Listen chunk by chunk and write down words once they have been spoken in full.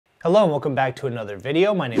Hello and welcome back to another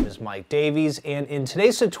video. My name is Mike Davies, and in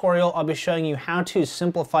today's tutorial I'll be showing you how to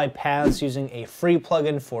simplify paths using a free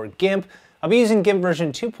plugin for GIMP. I'll be using GIMP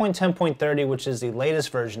version 2.10.30, which is the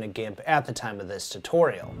latest version of GIMP at the time of this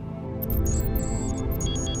tutorial.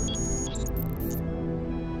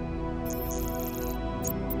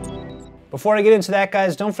 Before I get into that,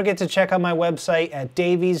 guys, don't forget to check out my website at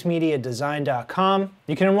daviesmediadesign.com.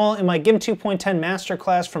 You can enroll in my GIMP 2.10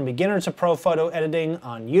 Masterclass from beginner to pro photo editing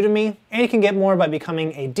on Udemy, and you can get more by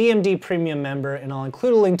becoming a DMD Premium member, and I'll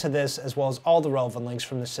include a link to this as well as all the relevant links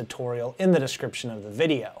from this tutorial in the description of the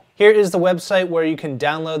video. Here is the website where you can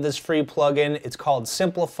download this free plugin. It's called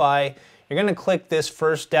Simplified. You're going to click this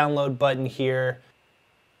first download button here,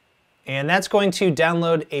 and that's going to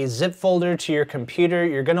download a zip folder to your computer.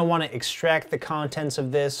 You're going to want to extract the contents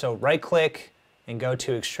of this, so right click and go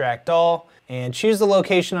to extract all and choose the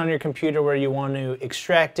location on your computer where you want to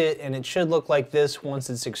extract it, and it should look like this once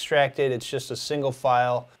it's extracted. It's just a single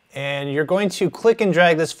file, and you're going to click and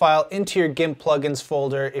drag this file into your GIMP plugins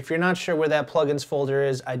folder. If you're not sure where that plugins folder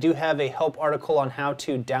is, I do have a help article on how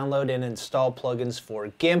to download and install plugins for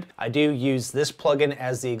GIMP. I do use this plugin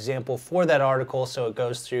as the example for that article, so it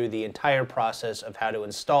goes through the entire process of how to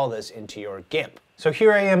install this into your GIMP. So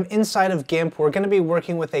here I am inside of GIMP. We're going to be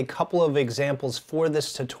working with a couple of examples for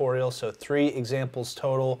this tutorial, so 3 examples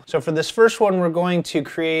total. So for this first one, we're going to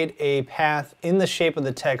create a path in the shape of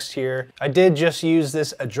the text here. I did just use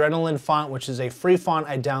this Adrenaline font, which is a free font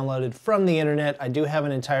I downloaded from the internet. I do have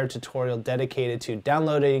an entire tutorial dedicated to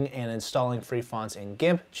downloading and installing free fonts in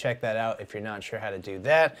GIMP. Check that out if you're not sure how to do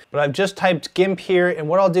that. But I've just typed GIMP here, and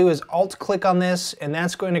what I'll do is Alt-click on this, and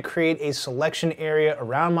that's going to create a selection area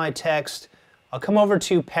around my text. I'll come over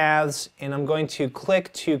to paths, and I'm going to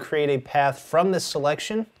click to create a path from this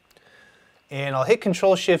selection, and I'll hit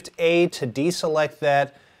Control-Shift-A to deselect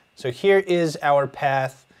that. So here is our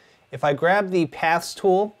path. If I grab the Paths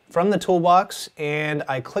tool from the toolbox and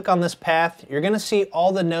I click on this path, you're going to see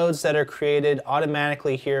all the nodes that are created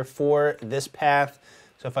automatically here for this path.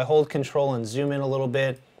 So if I hold Control and zoom in a little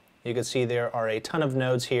bit, you can see there are a ton of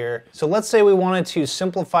nodes here. So let's say we wanted to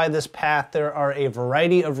simplify this path. There are a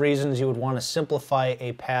variety of reasons you would want to simplify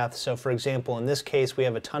a path. So for example, in this case, we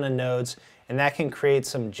have a ton of nodes, and that can create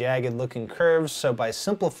some jagged looking curves. So by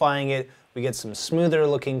simplifying it, we get some smoother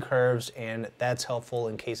looking curves, and that's helpful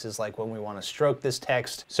in cases like when we want to stroke this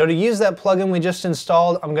text. So to use that plugin we just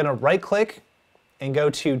installed, I'm going to right click and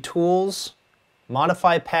go to Tools,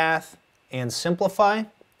 Modify Path, and Simplify.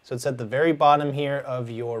 So it's at the very bottom here of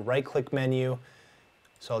your right-click menu.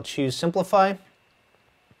 So I'll choose Simplify.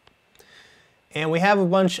 And we have a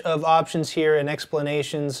bunch of options here and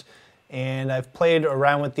explanations, and I've played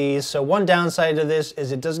around with these. So one downside to this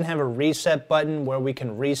is it doesn't have a reset button where we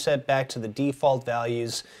can reset back to the default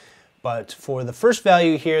values. But for the first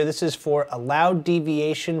value here, this is for allowed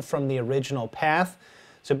deviation from the original path.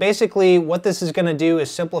 So basically what this is going to do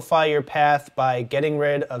is simplify your path by getting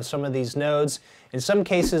rid of some of these nodes. In some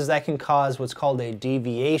cases that can cause what's called a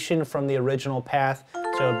deviation from the original path.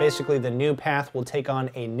 So basically the new path will take on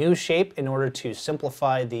a new shape in order to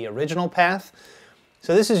simplify the original path.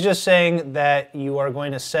 So this is just saying that you are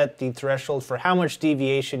going to set the threshold for how much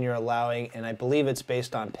deviation you're allowing, and I believe it's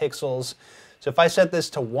based on pixels. So if I set this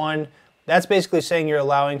to 1, that's basically saying you're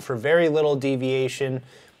allowing for very little deviation.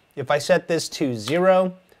 If I set this to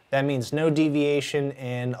 0, that means no deviation,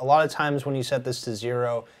 and a lot of times when you set this to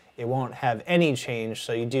 0, it won't have any change,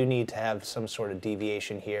 so you do need to have some sort of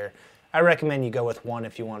deviation here. I recommend you go with 1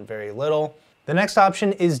 if you want very little. The next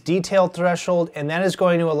option is Detail Threshold, and that is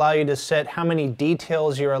going to allow you to set how many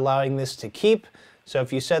details you're allowing this to keep. So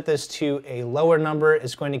if you set this to a lower number,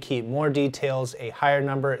 it's going to keep more details. A higher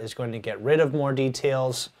number is going to get rid of more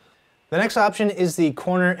details. The next option is the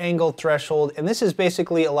Corner Angle Threshold, and this is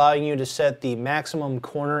basically allowing you to set the maximum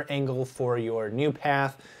corner angle for your new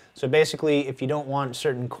path. So basically, if you don't want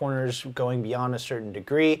certain corners going beyond a certain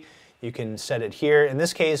degree, you can set it here. In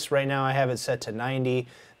this case, right now I have it set to 90.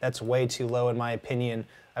 That's way too low in my opinion.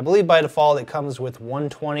 I believe by default it comes with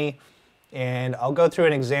 120, and I'll go through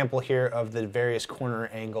an example here of the various corner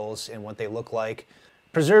angles and what they look like.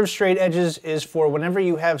 Preserve straight edges is for whenever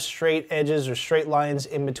you have straight edges or straight lines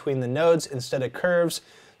in between the nodes instead of curves.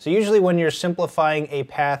 So usually when you're simplifying a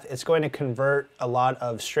path, it's going to convert a lot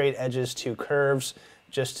of straight edges to curves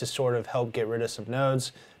just to sort of help get rid of some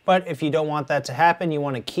nodes. But if you don't want that to happen, you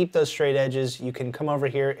want to keep those straight edges, you can come over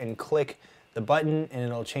here and click the button and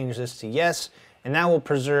it'll change this to yes, and that will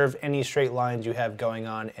preserve any straight lines you have going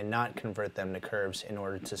on and not convert them to curves in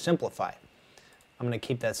order to simplify. I'm going to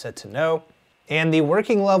keep that set to no. And the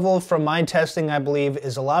working level from my testing, I believe,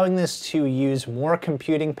 is allowing this to use more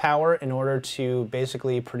computing power in order to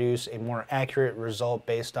basically produce a more accurate result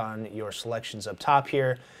based on your selections up top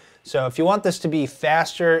here. So if you want this to be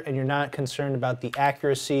faster and you're not concerned about the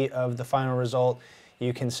accuracy of the final result,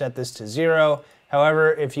 you can set this to 0.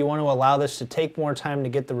 However, if you want to allow this to take more time to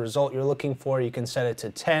get the result you're looking for, you can set it to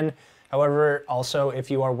 10. However, also if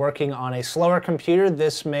you are working on a slower computer,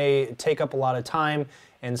 this may take up a lot of time.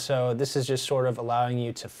 And so this is just sort of allowing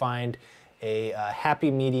you to find a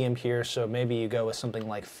happy medium here. So maybe you go with something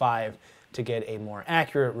like 5 to get a more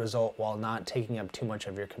accurate result while not taking up too much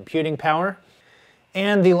of your computing power.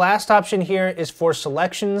 And the last option here is for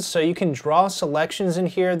selections. So you can draw selections in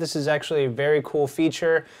here. This is actually a very cool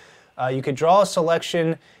feature. You could draw a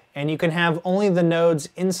selection and you can have only the nodes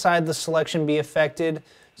inside the selection be affected.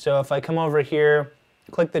 So if I come over here,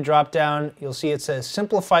 click the drop down, you'll see it says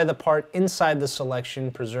simplify the part inside the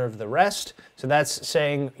selection, preserve the rest. So that's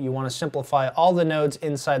saying you want to simplify all the nodes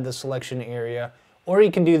inside the selection area. Or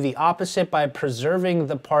you can do the opposite by preserving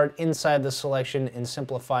the part inside the selection and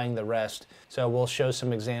simplifying the rest. So we'll show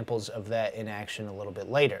some examples of that in action a little bit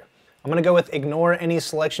later. I'm going to go with ignore any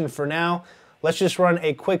selection for now. Let's just run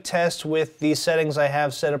a quick test with these settings I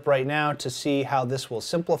have set up right now to see how this will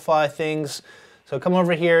simplify things. So come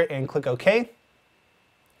over here and click OK.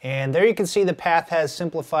 And there you can see the path has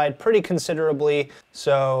simplified pretty considerably.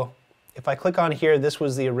 So if I click on here, this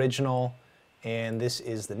was the original and this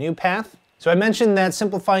is the new path. So I mentioned that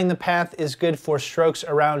simplifying the path is good for strokes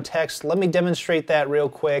around text. Let me demonstrate that real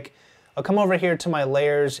quick. I'll come over here to my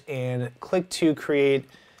layers and click to create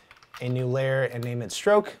a new layer and name it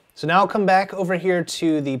stroke. So now I'll come back over here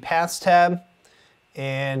to the paths tab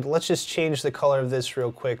and let's just change the color of this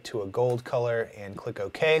real quick to a gold color and click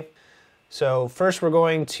OK. So first we're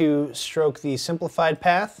going to stroke the simplified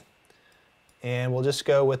path and we'll just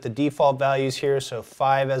go with the default values here. So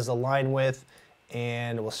 5 as the line width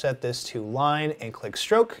and we'll set this to line and click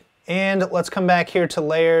stroke. And let's come back here to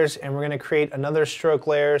layers and we're going to create another stroke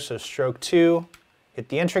layer. So stroke 2, hit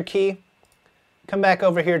the enter key, come back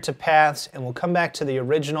over here to paths and we'll come back to the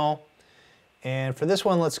original. And for this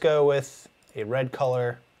one, let's go with a red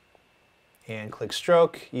color and click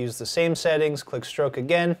stroke. Use the same settings, click stroke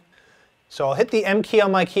again. So I'll hit the M key on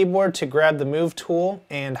my keyboard to grab the move tool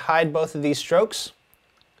and hide both of these strokes.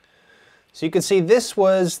 So you can see this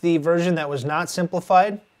was the version that was not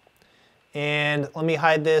simplified. And let me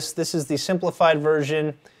hide this. This is the simplified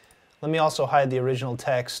version. Let me also hide the original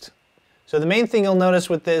text. So the main thing you'll notice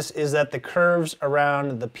with this is that the curves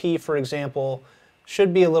around the P, for example,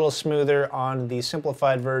 should be a little smoother on the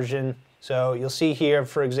simplified version. So you'll see here,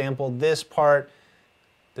 for example, this part,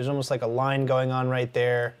 there's almost like a line going on right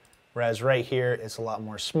there. Whereas right here, it's a lot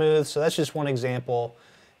more smooth. So that's just one example.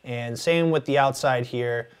 And same with the outside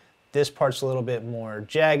here. This part's a little bit more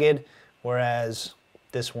jagged, whereas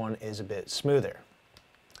this one is a bit smoother.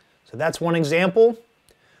 So that's one example.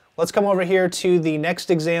 Let's come over here to the next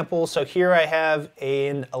example. So here I have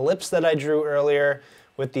an ellipse that I drew earlier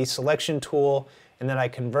with the selection tool, and then I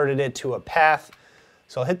converted it to a path.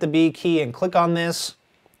 So I'll hit the B key and click on this.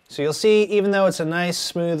 So you'll see, even though it's a nice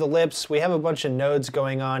smooth ellipse, we have a bunch of nodes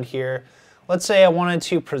going on here. Let's say I wanted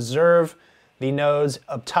to preserve the nodes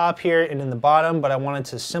up top here and in the bottom, but I wanted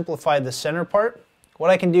to simplify the center part. What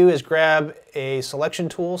I can do is grab a selection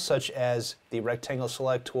tool, such as the rectangle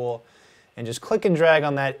select tool, and just click and drag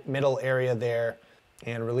on that middle area there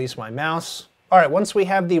and release my mouse. All right, once we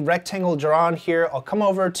have the rectangle drawn here, I'll come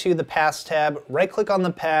over to the Paths tab, right click on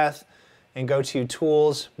the path, and go to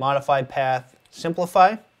Tools, Modify Path,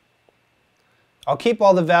 Simplify. I'll keep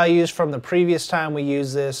all the values from the previous time we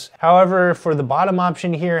used this. However, for the bottom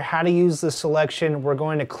option here, how to use the selection, we're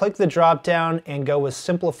going to click the drop down and go with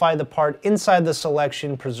simplify the part inside the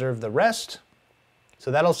selection, preserve the rest. So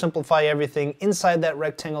that'll simplify everything inside that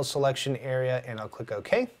rectangle selection area, and I'll click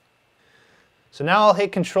OK. So now I'll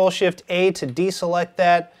hit Control-Shift-A to deselect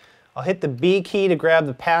that. I'll hit the B key to grab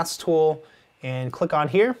the Paths tool and click on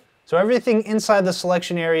here. So everything inside the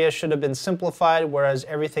selection area should have been simplified, whereas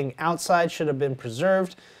everything outside should have been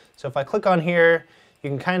preserved. So if I click on here, you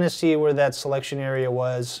can kind of see where that selection area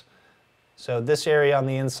was. So this area on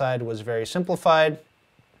the inside was very simplified.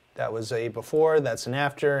 That was a before, that's an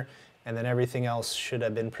after, and then everything else should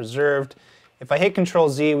have been preserved. If I hit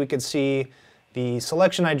Control-Z, we could see the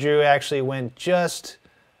selection I drew actually went just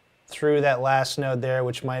through that last node there,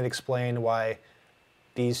 which might explain why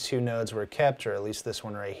these two nodes were kept, or at least this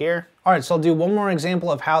one right here. All right, so I'll do one more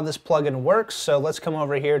example of how this plugin works. So let's come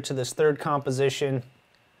over here to this third composition.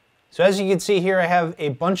 So as you can see here, I have a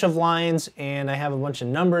bunch of lines and I have a bunch of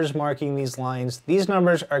numbers marking these lines. These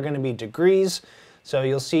numbers are going to be degrees. So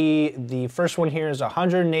you'll see the first one here is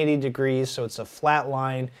 180 degrees, so it's a flat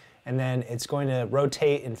line, and then it's going to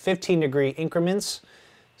rotate in 15-degree increments,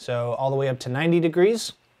 so all the way up to 90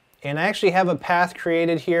 degrees. And I actually have a path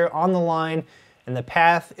created here on the line, and the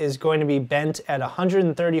path is going to be bent at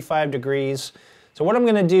 135 degrees. So what I'm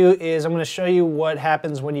going to do is I'm going to show you what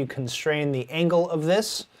happens when you constrain the angle of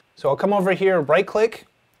this. So I'll come over here, right-click,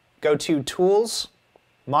 go to Tools,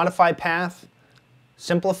 Modify Path,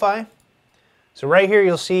 Simplify. So right here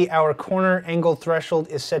you'll see our corner angle threshold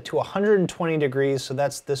is set to 120 degrees, so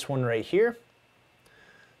that's this one right here.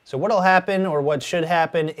 So what'll happen, or what should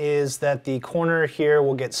happen, is that the corner here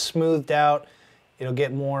will get smoothed out, it'll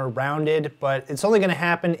get more rounded, but it's only going to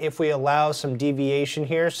happen if we allow some deviation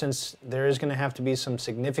here, since there is going to have to be some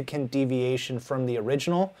significant deviation from the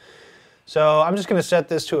original. So I'm just going to set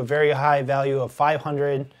this to a very high value of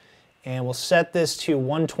 500, and we'll set this to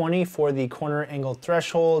 120 for the corner angle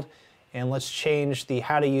threshold. And let's change the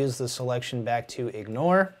how to use the selection back to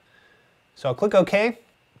ignore. So I'll click OK.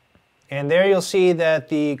 And there you'll see that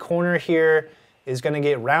the corner here is going to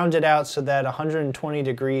get rounded out so that 120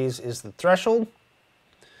 degrees is the threshold.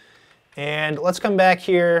 And let's come back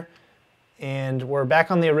here, and we're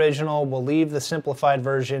back on the original. We'll leave the simplified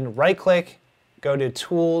version. Right click, go to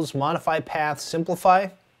Tools, Modify Path, Simplify.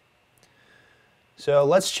 So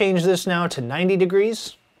let's change this now to 90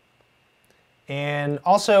 degrees. And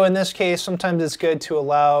also in this case, sometimes it's good to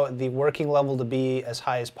allow the working level to be as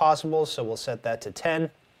high as possible, so we'll set that to 10.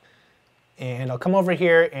 And I'll come over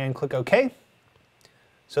here and click OK.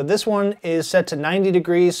 So this one is set to 90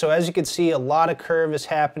 degrees, so as you can see, a lot of curve is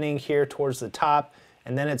happening here towards the top,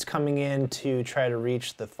 and then it's coming in to try to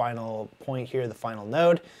reach the final point here, the final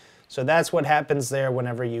node. So that's what happens there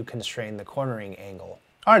whenever you constrain the cornering angle.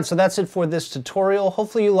 Alright, so that's it for this tutorial.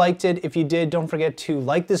 Hopefully you liked it. If you did, don't forget to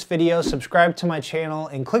like this video, subscribe to my channel,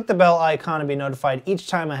 and click the bell icon to be notified each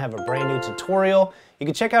time I have a brand new tutorial. You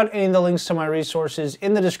can check out any of the links to my resources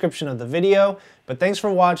in the description of the video. But thanks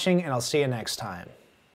for watching, and I'll see you next time.